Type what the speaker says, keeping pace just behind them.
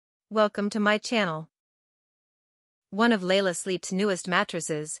Welcome to my channel. One of Layla Sleep's newest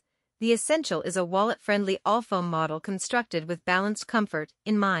mattresses, the Essential is a wallet-friendly all-foam model constructed with balanced comfort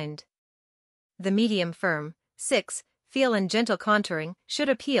in mind. The medium firm, 6, feel and gentle contouring should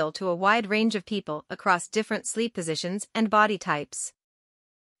appeal to a wide range of people across different sleep positions and body types.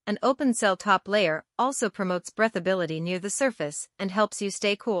 An open-cell top layer also promotes breathability near the surface and helps you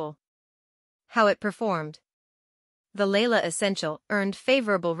stay cool. How it performed. The Layla Essential earned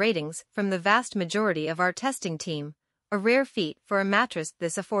favorable ratings from the vast majority of our testing team, a rare feat for a mattress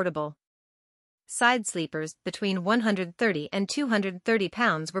this affordable. Side sleepers between 130 and 230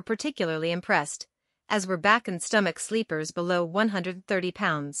 pounds were particularly impressed, as were back and stomach sleepers below 130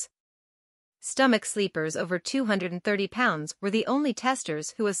 pounds. Stomach sleepers over 230 pounds were the only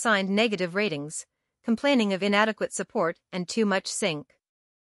testers who assigned negative ratings, complaining of inadequate support and too much sink.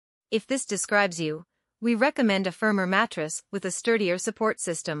 If this describes you, we recommend a firmer mattress with a sturdier support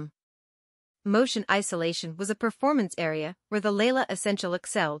system. Motion isolation was a performance area where the Layla Essential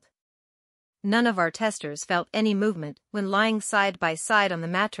excelled. None of our testers felt any movement when lying side by side on the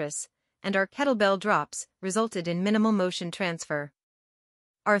mattress, and our kettlebell drops resulted in minimal motion transfer.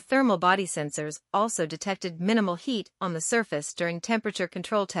 Our thermal body sensors also detected minimal heat on the surface during temperature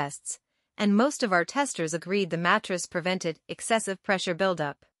control tests, and most of our testers agreed the mattress prevented excessive pressure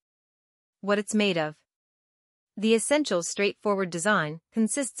buildup. What it's made of. The Essential's straightforward design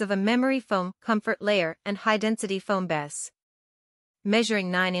consists of a memory foam comfort layer and high-density foam base.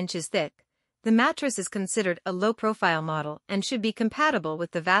 Measuring 9 inches thick, the mattress is considered a low-profile model and should be compatible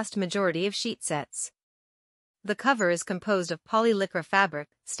with the vast majority of sheet sets. The cover is composed of polylycra fabric,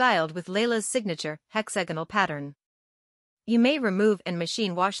 styled with Layla's signature hexagonal pattern. You may remove and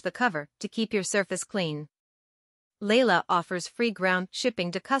machine wash the cover to keep your surface clean. Layla offers free ground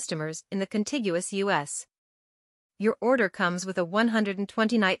shipping to customers in the contiguous U.S. Your order comes with a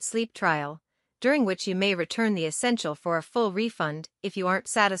 120-night sleep trial, during which you may return the Essential for a full refund if you aren't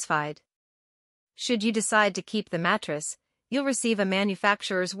satisfied. Should you decide to keep the mattress, you'll receive a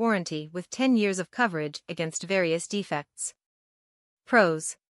manufacturer's warranty with 10 years of coverage against various defects.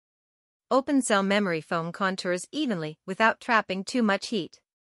 Pros. Open-cell memory foam contours evenly without trapping too much heat.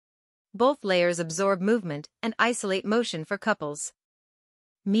 Both layers absorb movement and isolate motion for couples.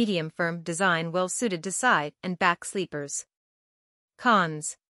 Medium firm design well suited to side and back sleepers.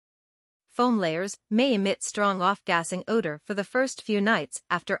 Cons. Foam layers may emit strong off-gassing odor for the first few nights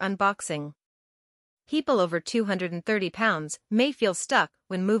after unboxing. People over 230 pounds may feel stuck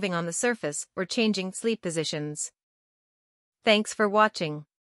when moving on the surface or changing sleep positions. Thanks for watching.